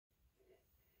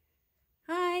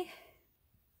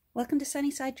Welcome to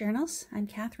Sunnyside Journals. I'm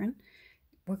Catherine.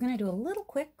 We're going to do a little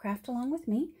quick craft along with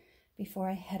me before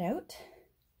I head out.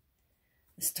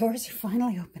 The stores are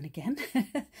finally open again,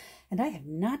 and I have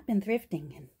not been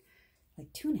thrifting in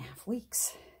like 2.5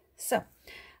 weeks. So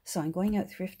I'm going out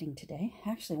thrifting today.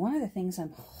 Actually, one of the things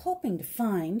I'm hoping to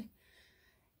find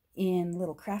in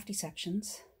little crafty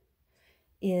sections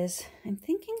is I'm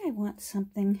thinking I want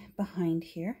something behind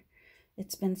here.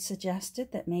 It's been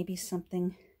suggested that maybe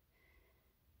something,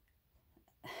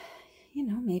 you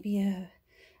know, maybe a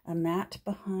mat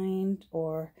behind,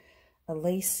 or a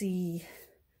lacy,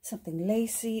 something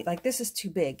lacy. Like, this is too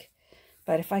big,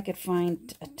 but if I could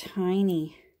find a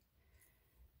tiny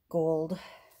gold,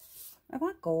 I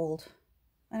want gold.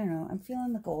 I don't know, I'm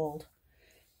feeling the gold.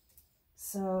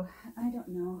 So, I don't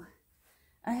know.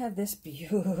 I have this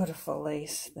beautiful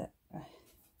lace that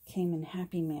came in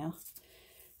Happy Mail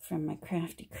from my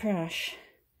crafty crush.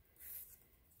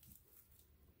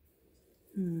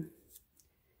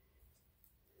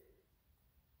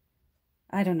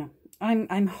 I don't know.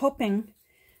 I'm hoping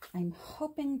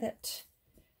that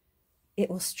it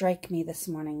will strike me this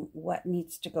morning what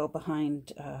needs to go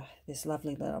behind this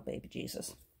lovely little baby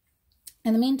Jesus.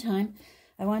 In the meantime,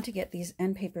 I want to get these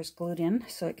end papers glued in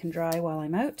so it can dry while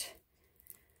I'm out.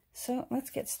 So let's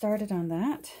get started on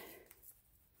that.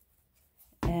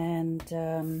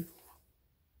 And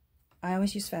I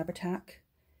always use Fabri-Tac.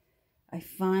 I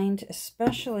find,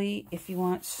 especially if you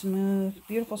want smooth,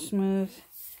 beautiful smooth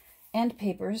end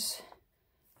papers,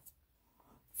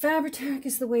 Fabri-Tac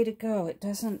is the way to go. It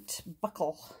doesn't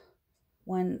buckle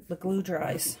when the glue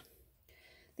dries.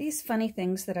 These funny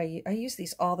things that I use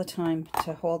these all the time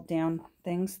to hold down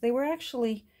things. They were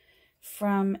actually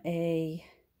from a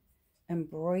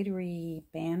embroidery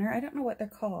banner. I don't know what they're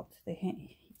called. They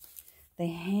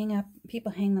hang up,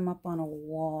 people hang them up on a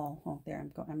wall. Oh, there,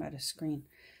 I'm out of screen.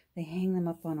 They hang them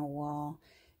up on a wall.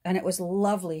 And it was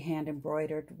lovely hand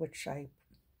embroidered, which I,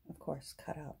 of course,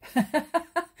 cut up.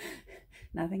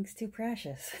 Nothing's too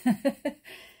precious.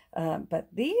 But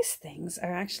these things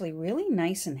are actually really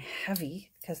nice and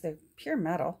heavy because they're pure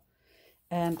metal.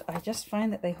 And I just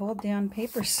find that they hold down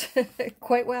papers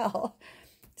quite well.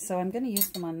 So I'm going to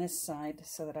use them on this side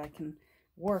so that I can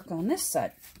work on this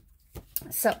side.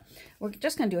 So we're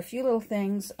just going to do a few little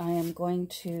things. I am going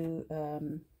to,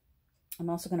 I'm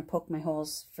also going to poke my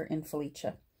holes for In Felice.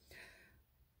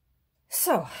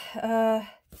 So,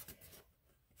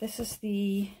 this is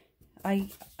the,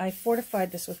 I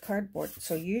fortified this with cardboard.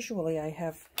 So usually I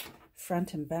have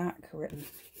front and back written.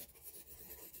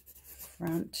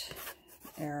 Front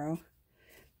arrow.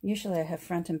 Usually I have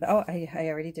front and back. Oh, I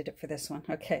already did it for this one.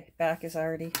 Okay, back is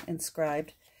already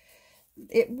inscribed.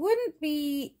 It wouldn't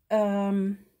be,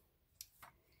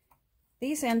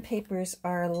 these end papers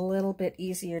are a little bit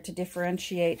easier to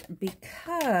differentiate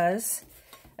because,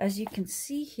 as you can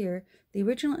see here, the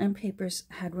original end papers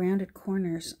had rounded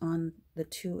corners on the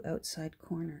two outside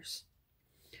corners.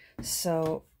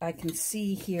 So I can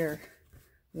see here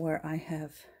where I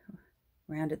have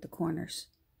rounded the corners.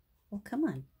 Well, come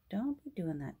on, don't be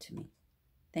doing that to me.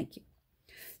 Thank you.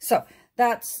 So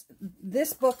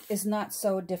this book is not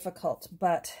so difficult,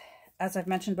 but as I've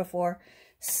mentioned before,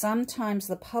 sometimes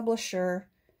the publisher,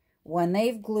 when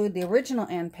they've glued the original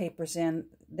end papers in,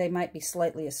 they might be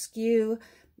slightly askew.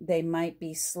 They might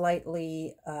be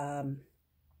slightly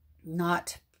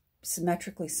not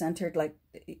symmetrically centered, like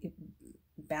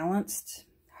balanced.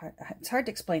 It's hard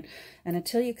to explain. And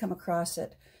until you come across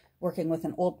it working with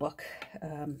an old book,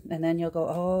 and then you'll go,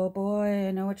 oh boy,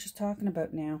 I know what she's talking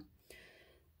about now.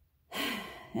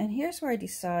 And here's where I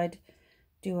decide,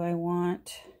 do I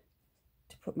want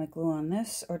to put my glue on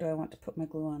this, or do I want to put my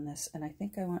glue on this? And I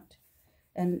think I want,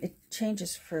 and it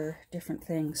changes for different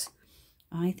things.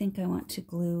 I think I want to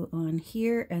glue on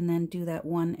here and then do that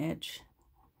one edge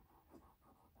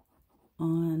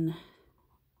on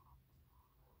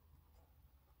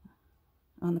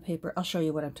the paper. I'll show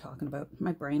you what I'm talking about.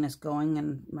 My brain is going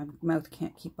and my mouth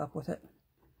can't keep up with it.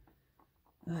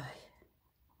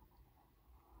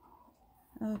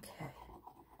 Okay.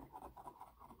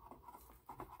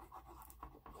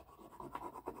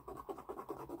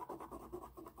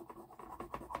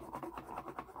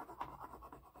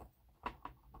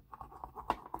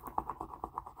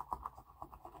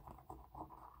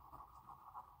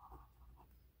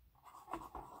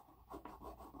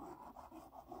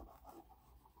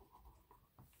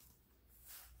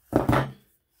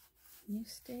 You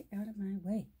stay out of my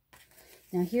way.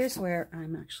 Now here's where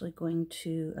I'm actually going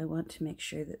to, I want to make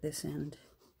sure that this end,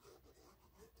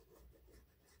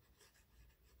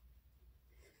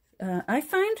 I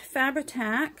find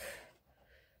Fabri-Tac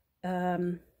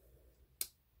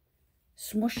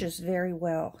smooshes very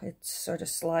well. It sort of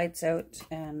slides out,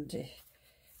 and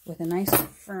with a nice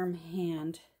firm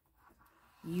hand,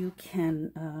 you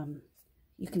can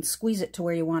squeeze it to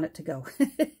where you want it to go,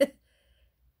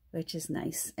 which is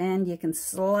nice. And you can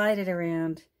slide it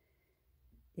around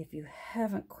if you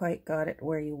haven't quite got it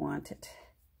where you want it.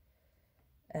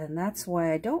 And that's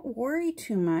why I don't worry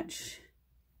too much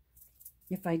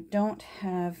if I don't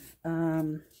have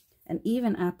an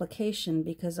even application,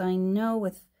 because I know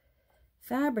with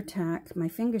Fabri-Tac, my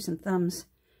fingers and thumbs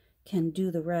can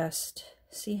do the rest.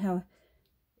 See how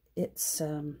it's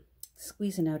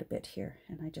squeezing out a bit here,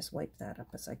 and I just wipe that up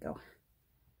as I go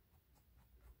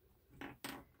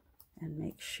and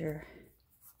make sure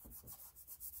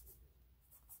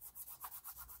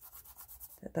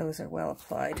that those are well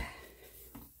applied.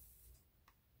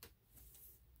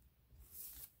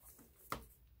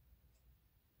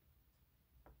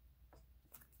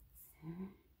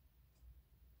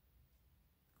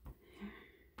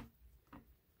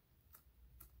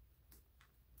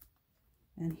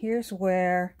 And here's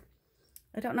where,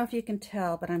 I don't know if you can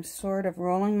tell, but I'm sort of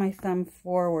rolling my thumb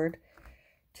forward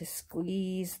to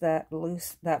squeeze that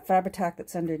Fabri-Tac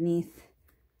that's underneath.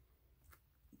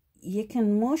 You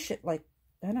can mush it like,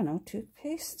 I don't know,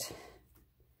 toothpaste.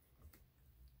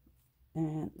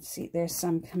 And see, there's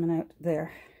some coming out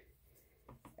there.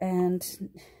 And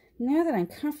now that I'm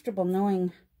comfortable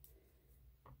knowing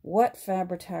what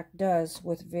Fabri-Tac does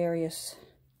with various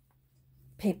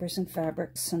papers and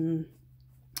fabrics and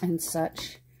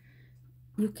such,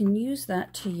 you can use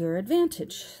that to your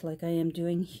advantage, like I am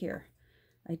doing here.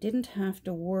 I didn't have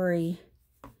to worry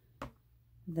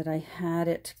that I had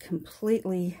it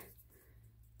completely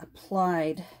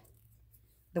applied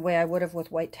the way I would have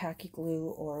with white tacky glue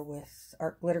or with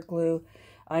art glitter glue.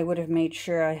 I would have made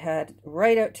sure I had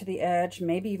right out to the edge,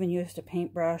 maybe even used a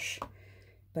paintbrush.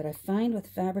 But I find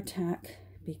with Fabri-Tac,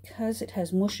 because it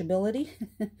has mushability,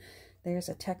 there's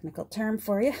a technical term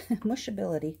for you,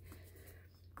 mushability,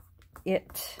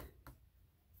 it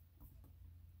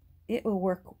will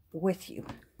work with you.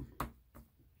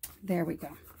 There we go.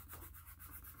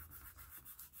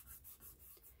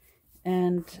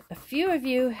 And a few of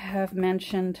you have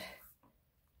mentioned,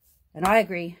 and I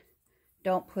agree,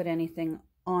 don't put anything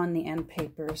on the end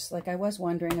papers. Like I was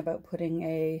wondering about putting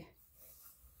a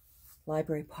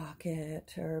library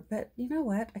pocket, but you know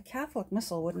what? A Catholic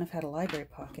missal wouldn't have had a library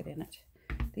pocket in it.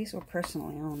 These were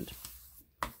personally owned,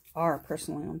 are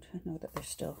personally owned. I know that they're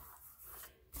still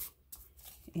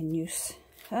in use.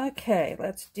 Okay,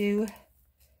 let's do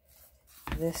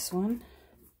this one.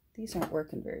 These aren't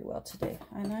working very well today,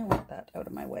 and I want that out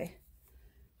of my way.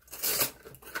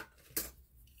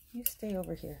 You stay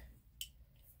over here.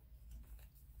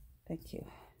 Thank you.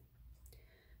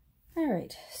 All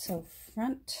right, so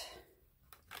front.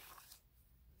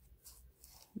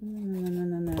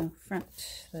 No,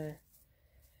 front there.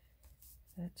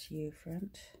 That's you,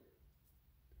 front.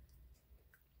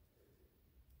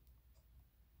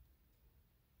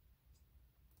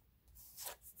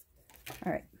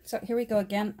 All right, so here we go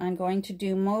again. I'm going to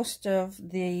do most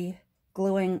of the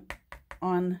gluing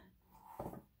on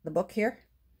the book here,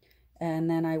 and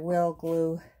then I will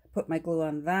put my glue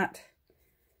on that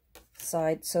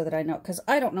side so that I know, because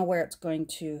I don't know where it's going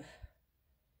to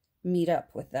meet up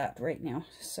with that right now.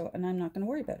 So, and I'm not going to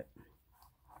worry about it.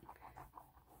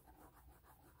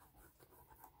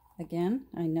 Again,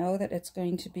 I know that it's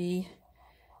going to be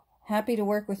happy to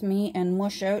work with me and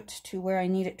mush out to where I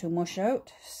need it to mush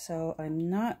out. So I'm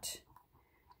not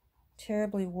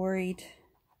terribly worried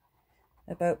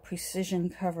about precision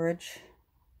coverage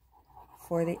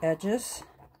for the edges.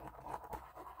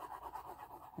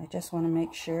 I just want to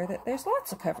make sure that there's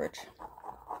lots of coverage.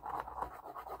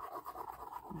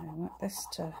 I want this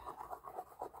to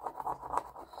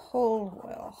hold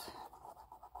well.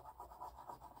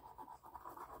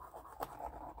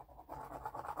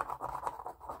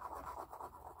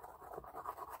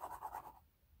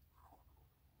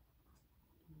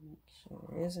 Make sure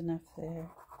there is enough there.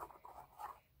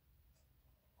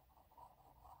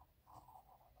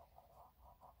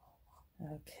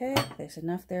 Okay, there's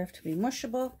enough there to be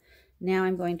mushable. Now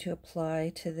I'm going to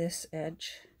apply to this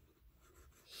edge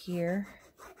here.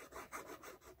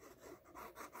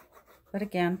 But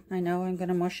again, I know I'm going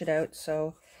to mush it out,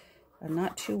 so I'm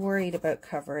not too worried about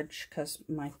coverage because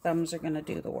my thumbs are going to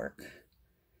do the work.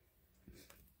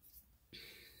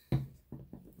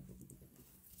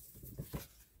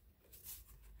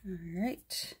 All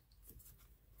right,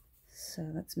 so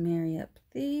let's marry up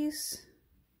these.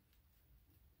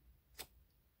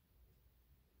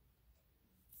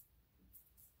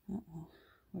 Uh-oh,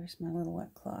 where's my little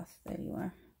wet cloth? There you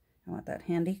are. I want that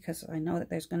handy because I know that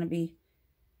there's going to be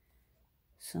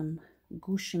some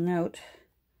gooshing out,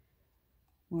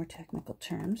 more technical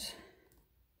terms.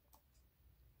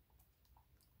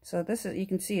 So this is, you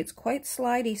can see it's quite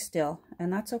slidey still,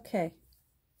 and that's okay.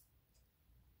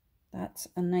 That's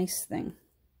a nice thing,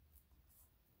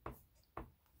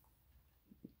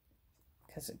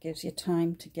 because it gives you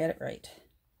time to get it right.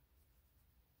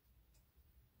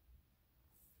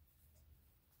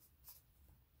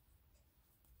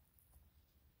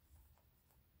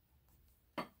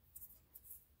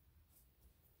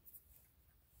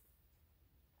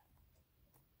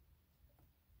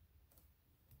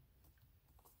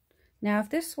 Now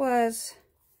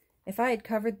if I had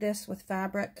covered this with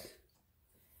fabric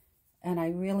and I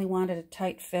really wanted a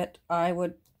tight fit, I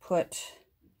would put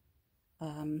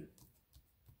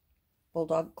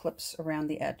bulldog clips around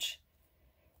the edge.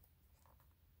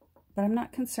 But I'm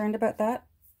not concerned about that.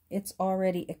 It's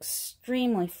already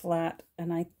extremely flat,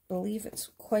 and I believe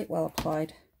it's quite well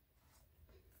applied.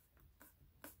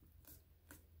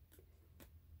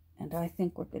 And I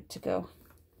think we're good to go,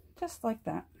 just like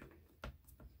that.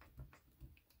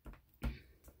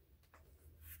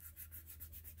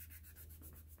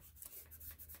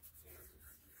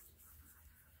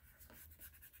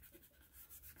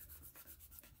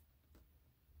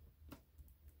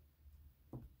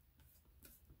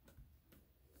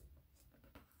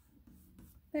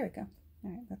 There we go.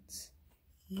 All right, let's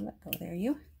let go there,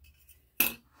 you.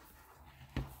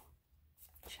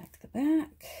 Check the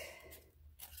back.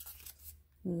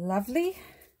 Lovely.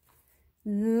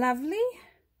 Lovely.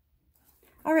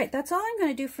 All right, that's all I'm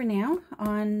going to do for now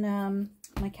on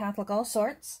my Catholic All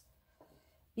Sorts,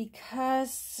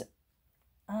 because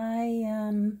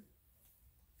I'm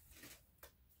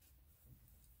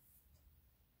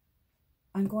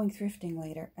going thrifting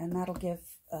later, and that'll give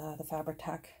the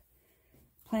Fabri-Tac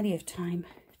plenty of time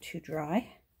to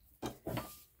dry. I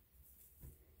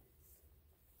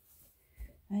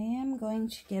am going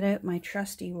to get out my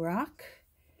trusty rock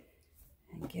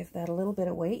and give that a little bit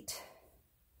of weight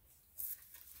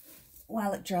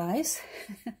while it dries.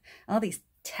 All these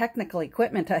technical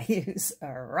equipment I use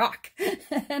are rock,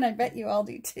 and I bet you all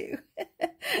do too.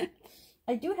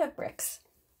 I do have bricks.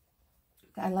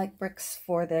 I like bricks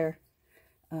for their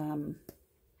for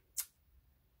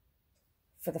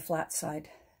the flat side.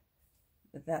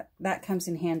 That comes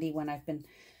in handy when I've been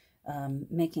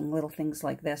making little things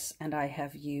like this, and I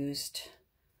have used,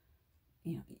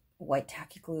 you know, white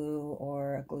tacky glue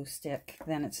or a glue stick.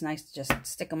 Then it's nice to just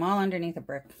stick them all underneath a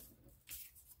brick.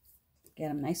 Get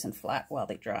them nice and flat while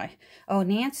they dry. Oh,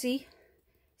 Nancy,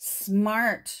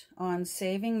 smart on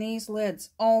saving these lids.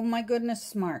 Oh my goodness,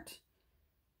 smart.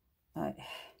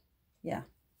 Yeah,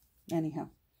 anyhow,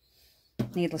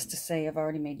 needless to say, I've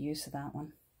already made use of that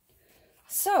one.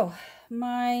 So,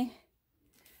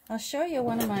 I'll show you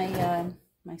one of my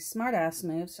my smart ass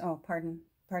moves. Oh, pardon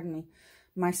me.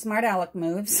 My smart aleck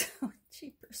moves. Oh,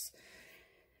 jeepers.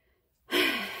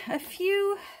 A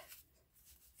few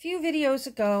videos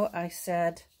ago, I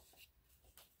said,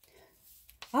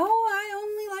 oh, I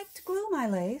only like to glue my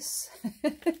lace.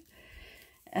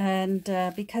 And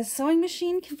because sewing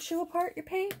machine can chew apart your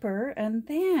paper, and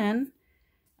then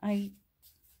I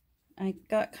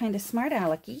got kind of smart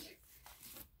alecky,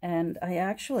 and I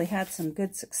actually had some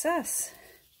good success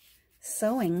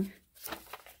sewing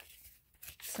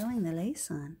the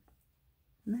lace on.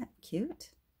 Isn't that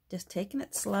cute? Just taking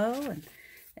it slow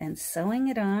and sewing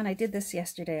it on. I did this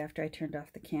yesterday after I turned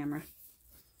off the camera.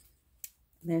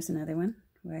 There's another one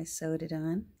where I sewed it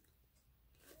on,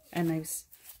 and I was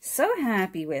so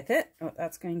happy with it. Oh,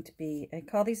 that's going to be, I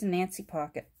call these a Nancy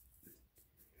pocket.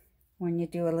 When you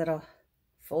do a little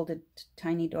folded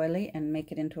tiny doily and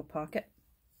make it into a pocket,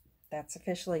 that's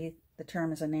officially the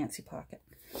term, is a Nancy pocket.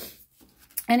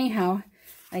 Anyhow,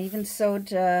 I even sewed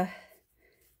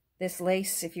this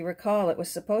lace. If you recall, it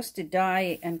was supposed to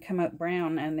dye and come out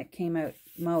brown, and it came out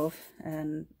mauve,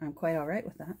 and I'm quite all right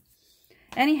with that.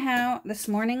 Anyhow, this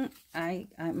morning I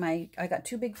got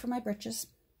too big for my britches,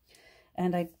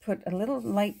 and I put a little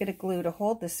light bit of glue to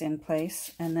hold this in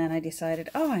place, and then I decided,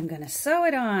 oh, I'm going to sew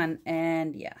it on,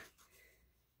 and yeah,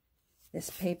 this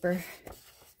paper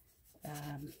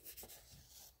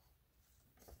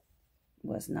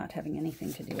was not having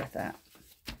anything to do with that.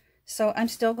 So I'm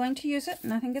still going to use it.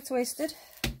 Nothing gets wasted.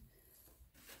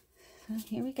 So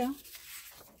here we go.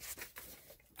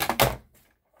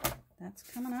 That's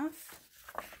coming off.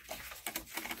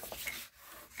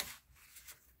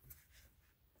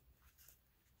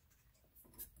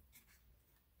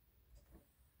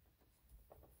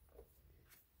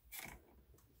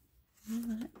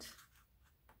 But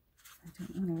I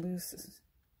don't want to lose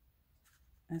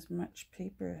as much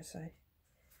paper as I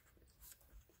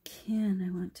can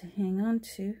I want to hang on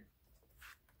to.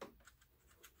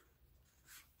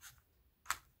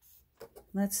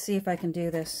 Let's see if I can do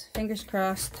this. Fingers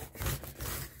crossed.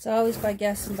 It's always by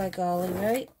guess and by golly,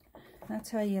 right?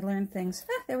 That's how you learn things.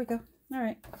 Ah, there we go. All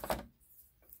right.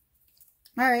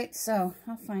 All right, so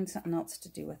I'll find something else to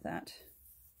do with that.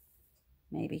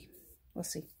 Maybe. We'll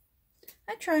see.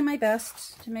 I try my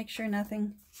best to make sure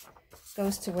nothing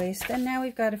goes to waste. And now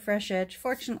we've got a fresh edge.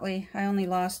 Fortunately, I only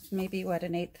lost maybe, what,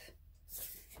 an eighth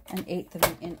of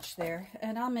an inch there.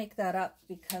 And I'll make that up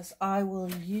because I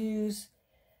will use,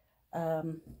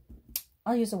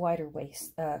 I'll use a wider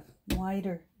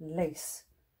lace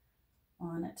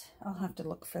on it. I'll have to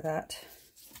look for that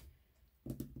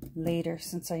later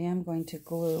since I am going to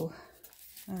glue.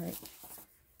 All right.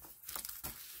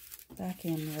 Back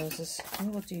in, roses. We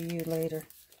will do you later.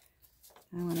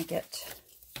 I want to get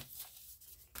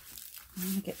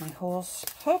my holes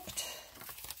poked.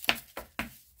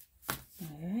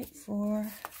 All right, 4,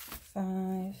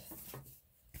 5,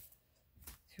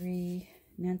 3,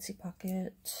 Nancy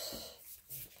pocket,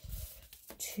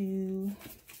 2,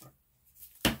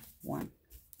 1.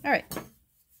 All right.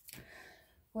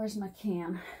 Where's my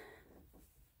can?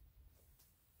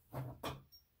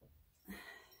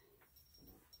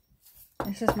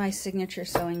 This is my signature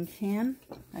sewing can.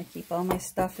 I keep all my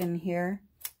stuff in here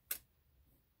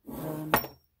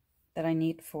that I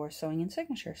need for sewing in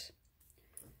signatures.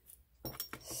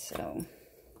 So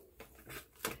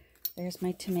there's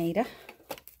my tomato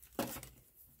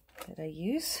that I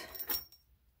use.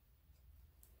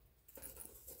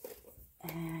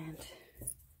 And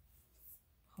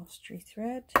upholstery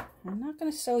thread. I'm not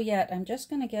going to sew yet. I'm just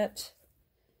going to get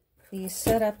these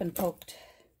set up and poked.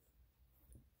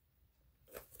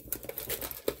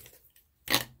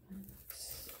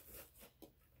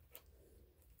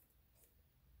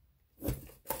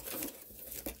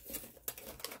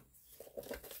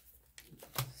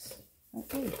 Oh,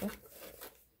 there you go.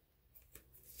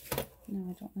 No,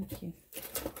 I don't like you.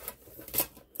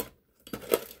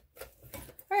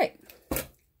 All right.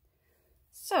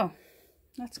 So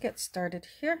let's get started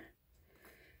here.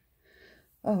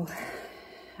 Oh,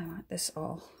 I want this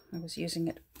all. I was using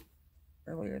it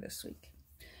earlier this week.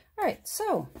 All right,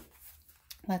 so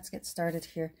let's get started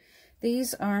here.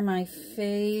 These are my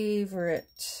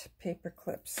favorite paper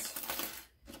clips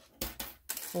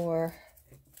for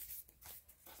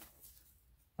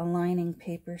aligning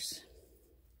papers.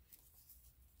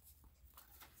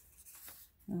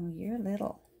 Oh, you're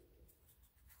little.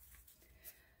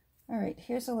 All right,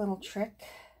 here's a little trick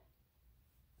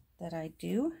that I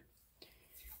do.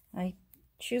 I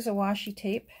choose a washi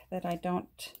tape that I'm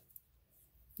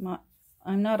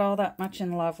not all that much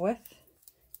in love with.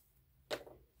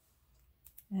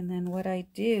 And then what I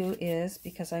do is,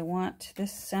 because I want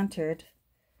this centered,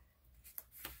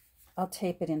 I'll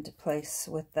tape it into place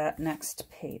with that next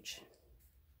page.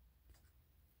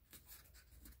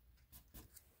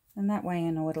 And that way I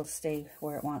know it'll stay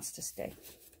where it wants to stay.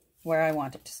 Where I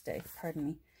want it to stay, pardon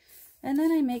me. And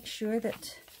then I make sure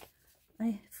that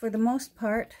for the most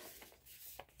part,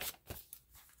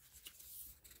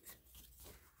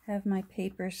 have my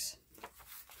papers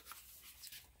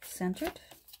centered.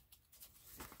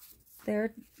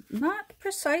 They're not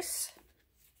precise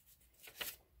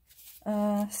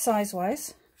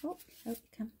size-wise. Oh, out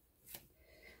you come.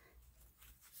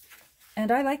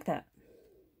 And I like that.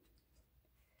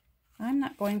 I'm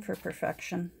not going for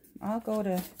perfection. I'll go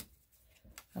to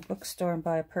a bookstore and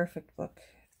buy a perfect book.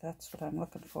 That's what I'm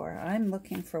looking for. I'm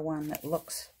looking for one that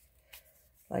looks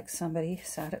like somebody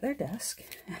sat at their desk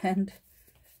and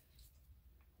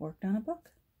worked on a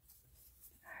book.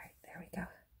 All right, there we go.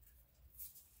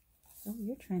 Oh,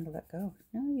 you're trying to let go.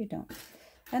 No, you don't.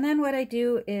 And then what I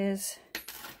do is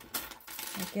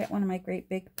I get one of my great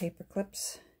big paper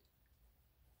clips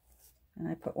and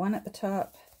I put one at the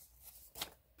top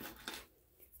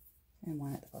and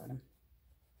one at the bottom.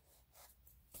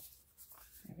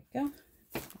 There we go.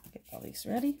 I'll get all these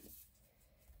ready.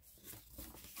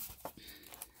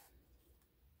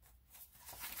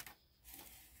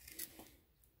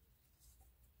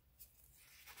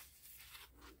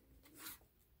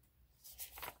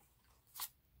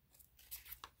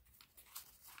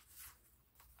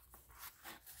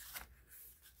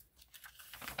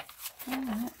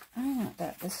 I want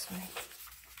that this way.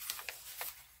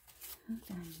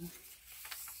 Okay.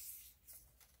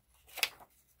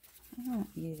 I want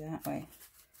you that way.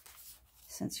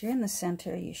 Since you're in the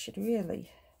center, you should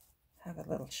really have a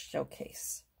little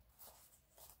showcase.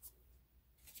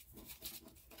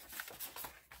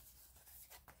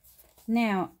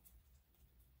 Now,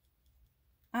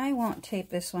 I won't tape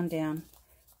this one down.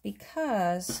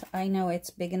 because I know it's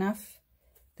big enough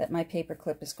that my paper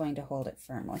clip is going to hold it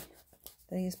firmly.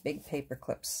 These big paper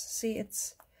clips, see,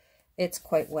 it's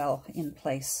quite well in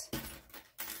place.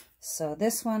 So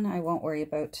this one I won't worry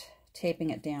about taping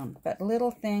it down, but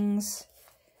little things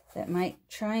that might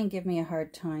try and give me a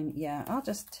hard time, yeah, I'll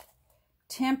just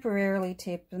temporarily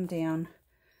tape them down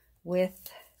with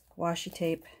washi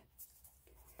tape,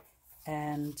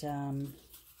 and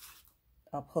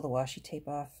I'll pull the washi tape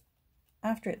off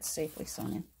after it's safely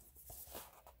sewn in.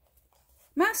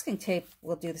 Masking tape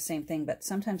will do the same thing, but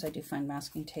sometimes I do find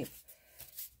masking tape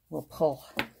will pull.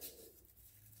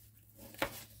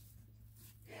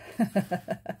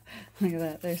 Look at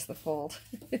that, there's the fold.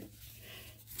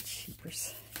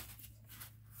 Cheapers.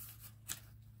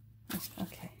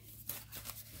 Okay,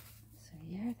 so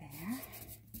you're there.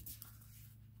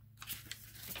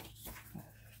 Oh,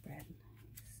 bread.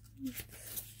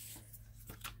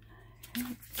 All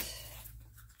right.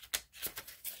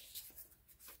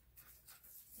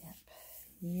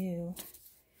 Yep,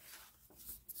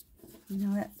 you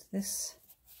know what, this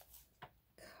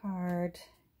card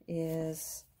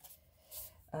is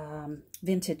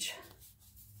vintage,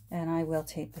 and I will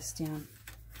tape this down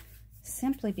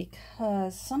simply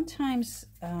because sometimes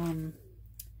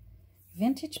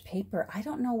vintage paper, I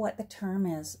don't know what the term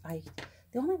is.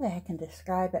 The only way I can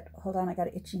describe it, hold on, I got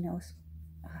an itchy nose.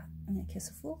 I'm gonna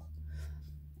kiss a fool.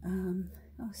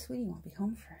 Oh, sweetie won't be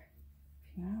home for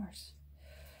a few hours.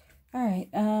 All right,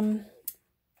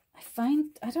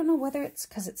 I don't know whether it's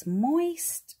because it's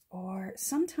moist or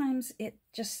sometimes it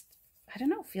just, I don't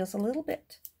know, feels a little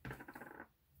bit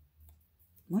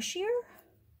mushier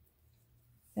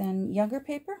than younger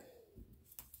paper.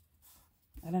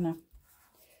 I don't know.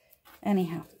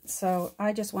 Anyhow, so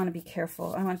I just want to be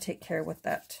careful. I want to take care with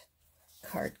that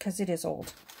card because it is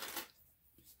old.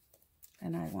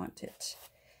 And I want it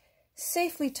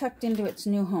safely tucked into its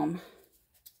new home.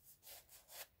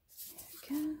 There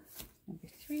we go. Number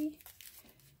 3.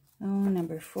 Oh,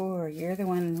 number 4. You're the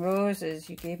one, Roses.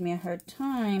 You gave me a hard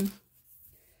time.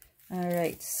 All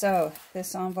right, so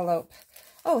this envelope.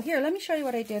 Oh, here, let me show you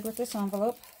what I did with this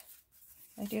envelope.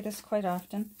 I do this quite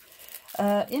often.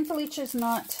 Infelice is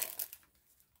not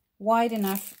wide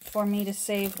enough for me to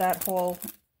save that whole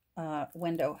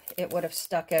window. It would have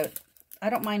stuck out. I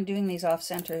don't mind doing these off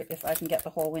center if I can get the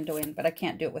whole window in, but I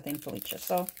can't do it with Infelice.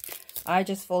 So I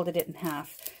just folded it in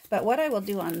half. But what I will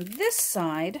do on this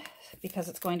side, because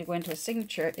it's going to go into a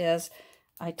signature, is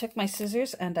I took my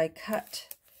scissors and I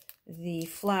cut the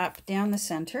flap down the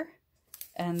center,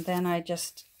 and then I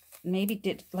just maybe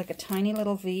did like a tiny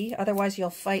little V. Otherwise you'll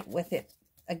fight with it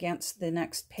against the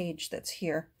next page that's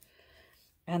here.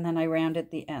 And then I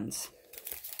rounded the ends,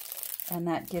 and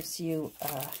that gives you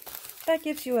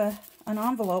an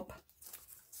envelope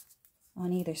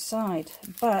on either side.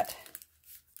 But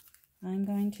I'm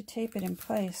going to tape it in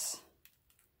place.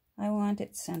 I want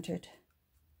it centered.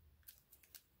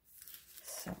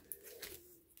 So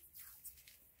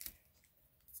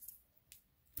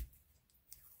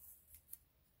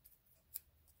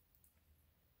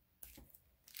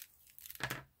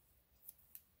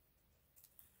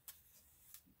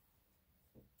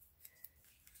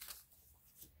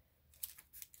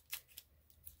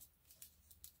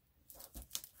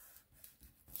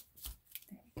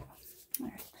all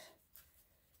right.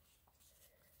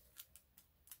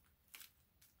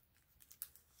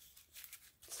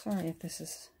 Sorry if this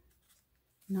is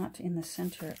not in the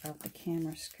center of the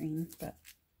camera screen, but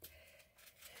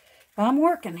I'm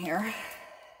working here.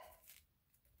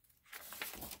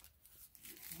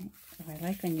 Oh, I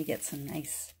like when you get some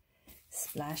nice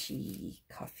splashy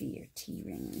coffee or tea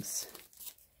rings.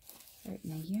 All right,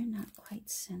 now you're not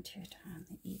quite centered on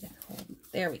the Edith Holden.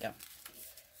 There we go.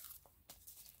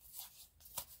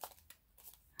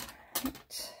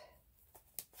 Right.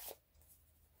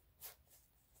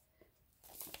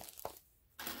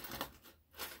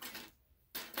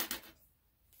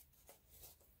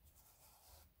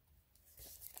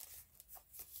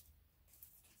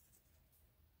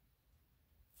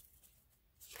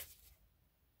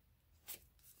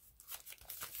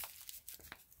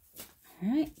 All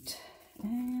right,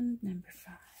 and number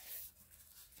 5.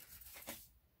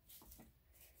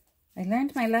 I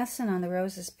learned my lesson on the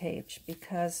roses page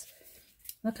because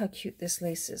look how cute this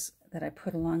lace is that I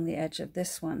put along the edge of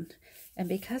this one. And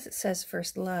because it says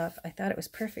First Love, I thought it was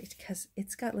perfect because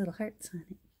it's got little hearts on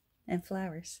it and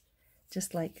flowers,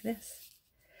 just like this.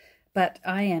 But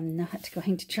I am not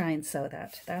going to try and sew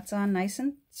that. That's on nice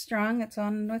and strong. It's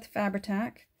on with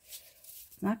Fabri-Tac.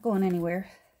 It's not going anywhere.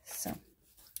 So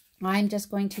I'm just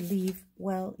going to leave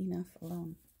well enough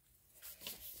alone.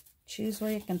 Choose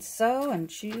where you can sew and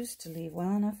choose to leave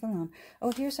well enough alone.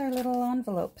 Oh, here's our little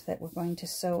envelope that we're going to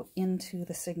sew into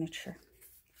the signature.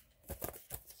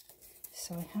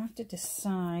 So I have to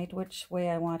decide which way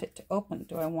I want it to open.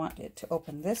 Do I want it to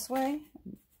open this way?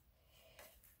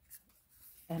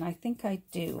 And I think I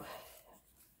do.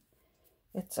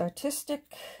 It's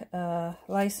artistic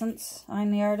license.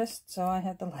 I'm the artist, so I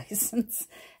have the license.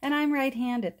 And I'm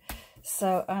right-handed.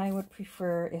 So I would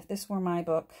prefer, if this were my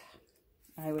book,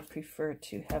 I would prefer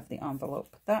to have the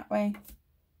envelope that way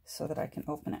so that I can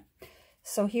open it.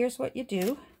 So here's what you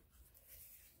do.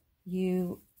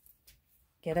 You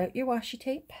get out your washi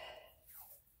tape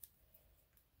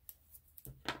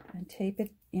and tape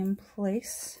it in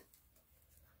place.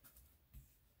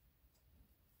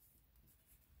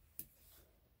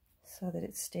 So that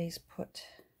it stays put.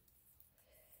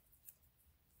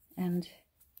 And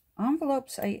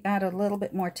envelopes, I add a little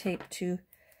bit more tape to.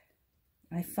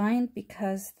 I find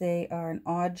because they are an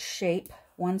odd shape,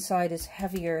 one side is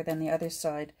heavier than the other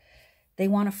side, they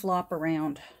want to flop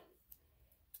around.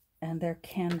 And there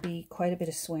can be quite a bit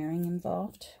of swearing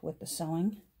involved with the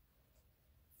sewing.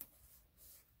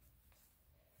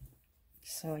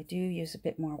 So I do use a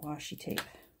bit more washi tape.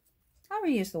 I'll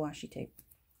reuse the washi tape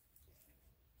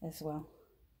as well.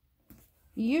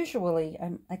 Usually,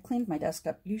 I cleaned my desk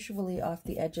up. Usually off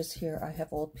the edges here, I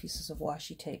have old pieces of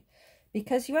washi tape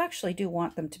because you actually do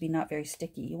want them to be not very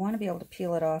sticky. You want to be able to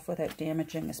peel it off without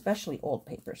damaging, especially old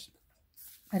papers.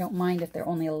 I don't mind if they're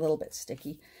only a little bit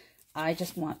sticky. I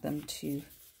just want them to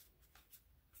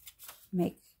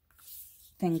make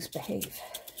things behave.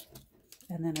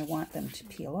 And then I want them to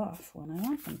peel off when I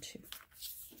want them to.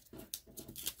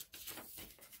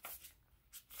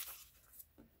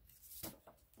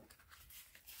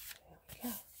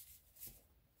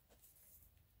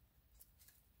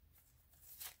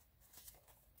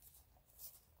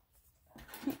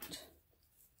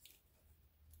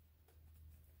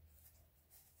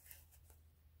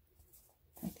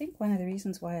 I think one of the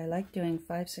reasons why I like doing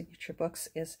 5 signature books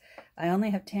is I only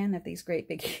have 10 of these great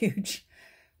big huge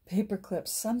paper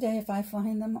clips. Someday if I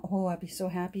find them, oh, I'd be so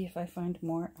happy if I find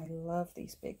more. I love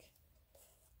these big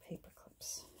paper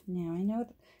clips. Now I know,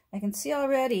 I can see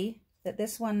already that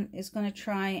this one is going to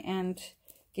try and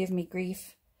give me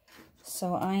grief.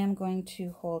 So I am going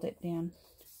to hold it down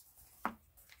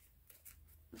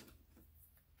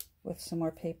with some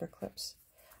more paper clips.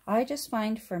 I just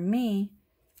find for me,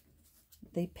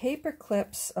 the paper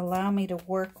clips allow me to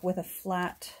work with a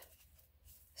flat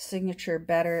signature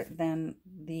better than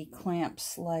the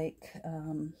clamps like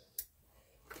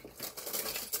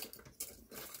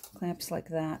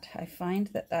that. I find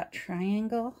that that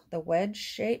triangle, the wedge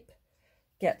shape,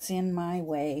 gets in my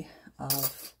way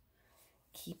of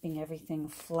keeping everything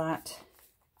flat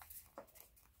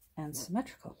and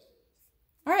symmetrical.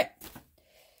 All right.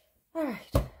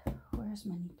 Where's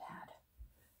my new pad?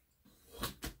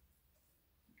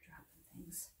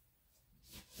 Things.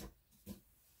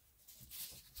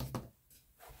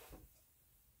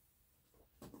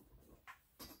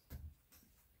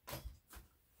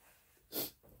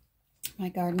 My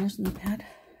gardener's new pad.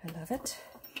 I love it.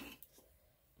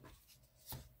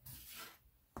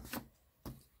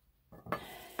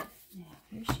 Now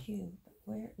here's you, but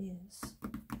where is?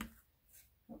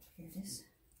 Oh, here it is.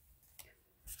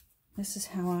 This is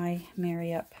how I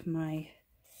marry up my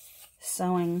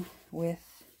sewing with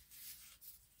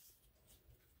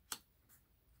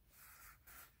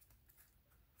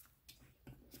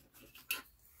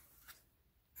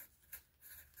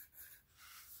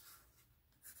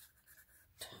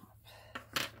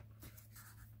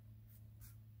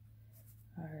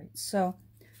so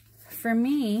for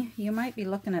me, you might be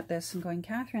looking at this and going,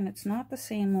 Catherine, it's not the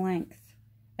same length.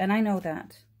 And I know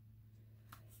that.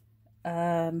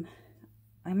 I'm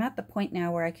at the point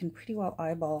now where I can pretty well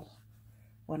eyeball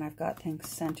when I've got things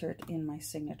centered in my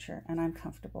signature, and I'm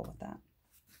comfortable with that.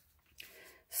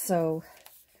 So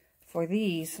for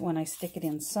these, when I stick it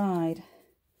inside,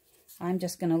 I'm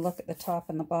just going to look at the top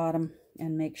and the bottom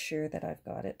and make sure that I've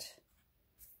got it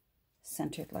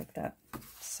centered like that.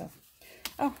 So,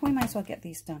 oh, we might as well get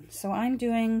these done. So I'm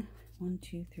doing 1,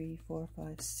 2, 3, 4,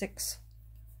 5, 6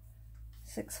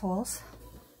 holes.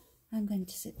 I'm going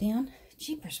to sit down.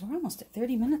 Jeepers, we're almost at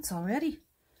 30 minutes already.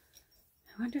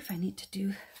 I wonder if I need to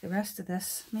do the rest of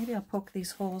this. Maybe I'll poke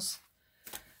these holes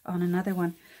on another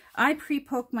one. I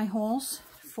pre-poke my holes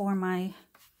for my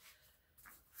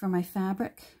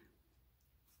fabric.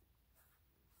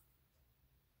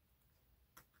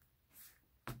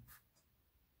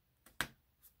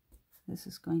 This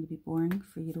is going to be boring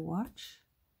for you to watch.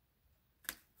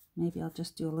 Maybe I'll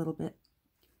just do a little bit,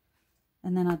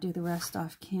 and then I'll do the rest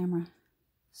off camera.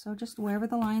 So just wherever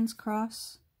the lines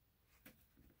cross,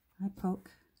 I poke.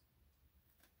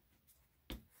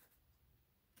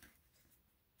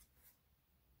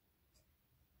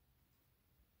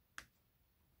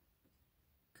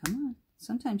 Come on.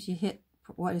 Sometimes you hit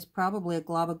what is probably a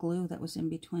glob of glue that was in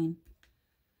between.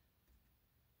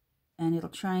 And it'll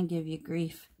try and give you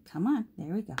grief. Come on.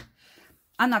 There we go.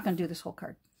 I'm not going to do this whole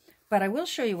card. But I will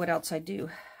show you what else I do.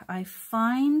 I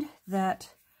find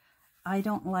that I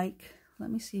don't like... Let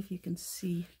me see if you can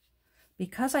see.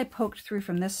 Because I poked through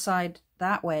from this side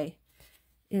that way,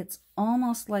 it's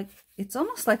almost like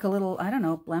a little, I don't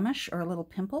know, blemish or a little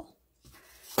pimple.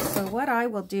 So what I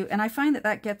will do, and I find that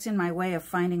that gets in my way of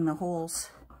finding the holes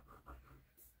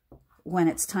when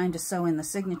it's time to sew in the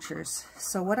signatures.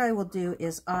 So what I will do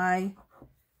is I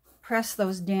press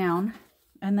those down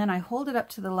and then I hold it up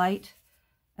to the light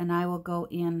and I will go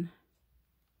in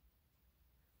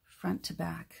front to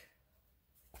back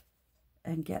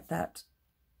and get that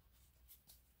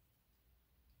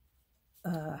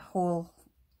hole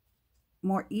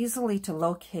more easy to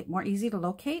locate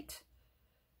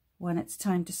when it's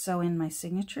time to sew in my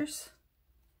signatures.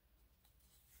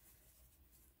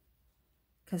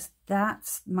 Because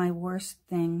that's my worst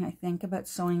thing, I think, about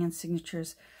sewing in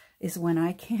signatures, is when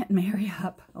I can't marry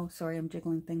up, oh sorry, I'm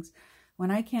jiggling things,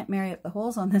 when I can't marry up the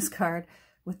holes on this card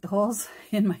with the holes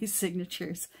in my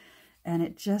signatures. And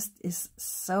it just is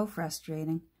so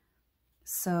frustrating.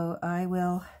 So I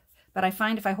will, but I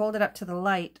find if I hold it up to the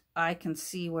light, I can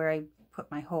see where I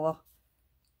put my hole.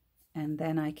 And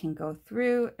then I can go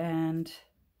through and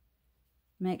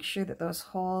make sure that those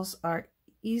holes are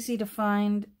easy to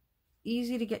find,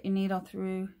 easy to get your needle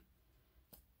through,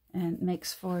 and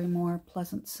makes for a more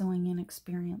pleasant sewing in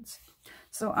experience.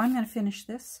 So I'm going to finish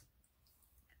this.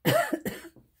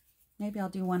 Maybe I'll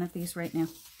do one of these right now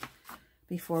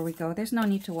before we go. There's no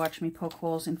need to watch me poke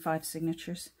holes in 5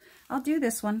 signatures. I'll do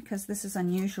this one because this is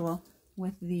unusual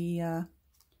with the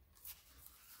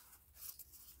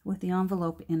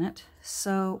envelope in it.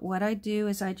 So what I do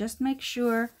is I just make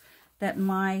sure that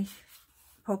my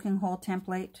poking hole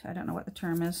template, I don't know what the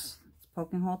term is,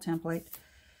 poking hole template,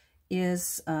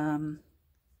 is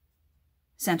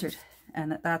centered,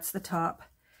 and that's the top.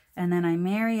 And then I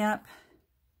marry up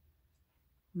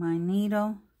my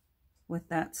needle with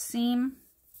that seam,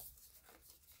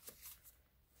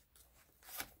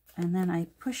 and then I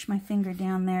push my finger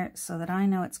down there so that I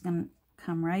know it's going to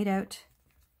come right out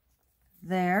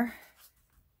there.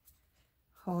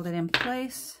 Hold it in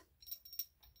place,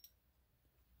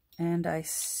 and I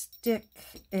stick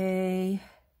a,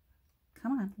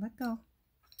 come on, let go,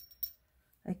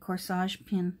 a corsage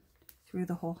pin through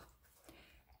the hole.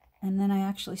 And then I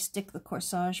actually stick the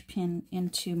corsage pin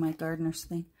into my gardener's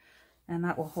thing, and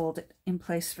that will hold it in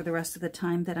place for the rest of the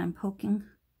time that I'm poking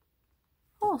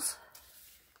holes.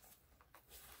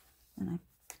 And I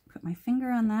put my finger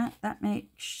on that. That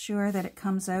makes sure that it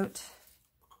comes out.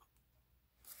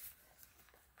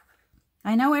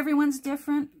 I know everyone's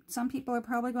different. Some people are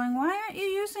probably going, why aren't you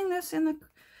using this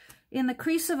in the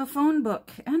crease of a phone book?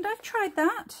 And I've tried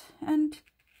that, and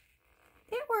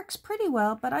it works pretty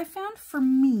well, but I found for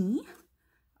me,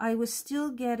 I was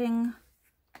still getting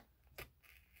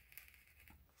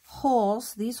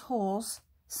holes, these holes.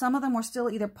 Some of them were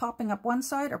still either popping up one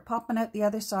side or popping out the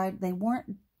other side. They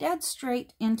weren't dead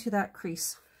straight into that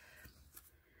crease.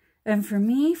 And for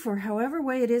me, for however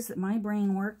way it is that my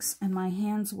brain works and my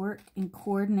hands work in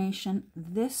coordination,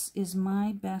 this is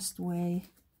my best way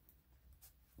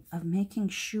of making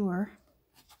sure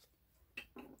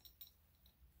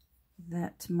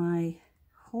that my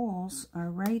holes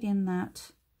are right in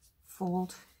that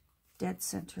fold dead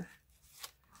center.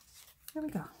 There we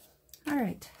go. All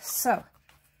right, so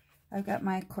I've got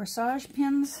my corsage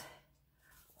pins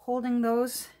holding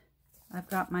those. I've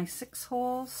got my 6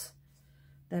 holes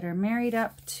that are married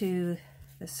up to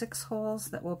the 6 holes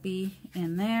that will be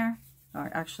in there,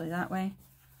 or actually that way.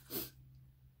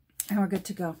 And we're good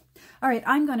to go. All right,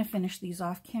 I'm going to finish these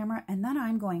off camera, and then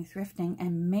I'm going thrifting,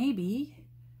 and maybe,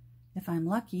 if I'm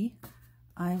lucky,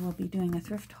 I will be doing a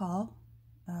thrift haul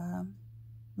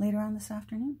later on this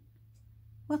afternoon.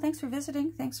 Well, thanks for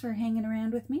visiting. Thanks for hanging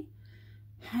around with me.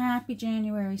 Happy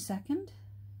January 2nd.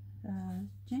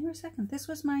 January 2nd. This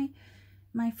was my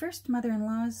first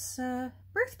mother-in-law's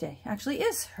birthday. Actually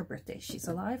is her birthday. She's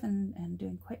alive and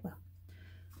doing quite well.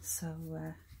 So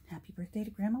happy birthday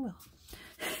to Grandma Will.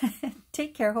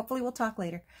 Take care. Hopefully we'll talk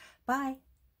later. Bye.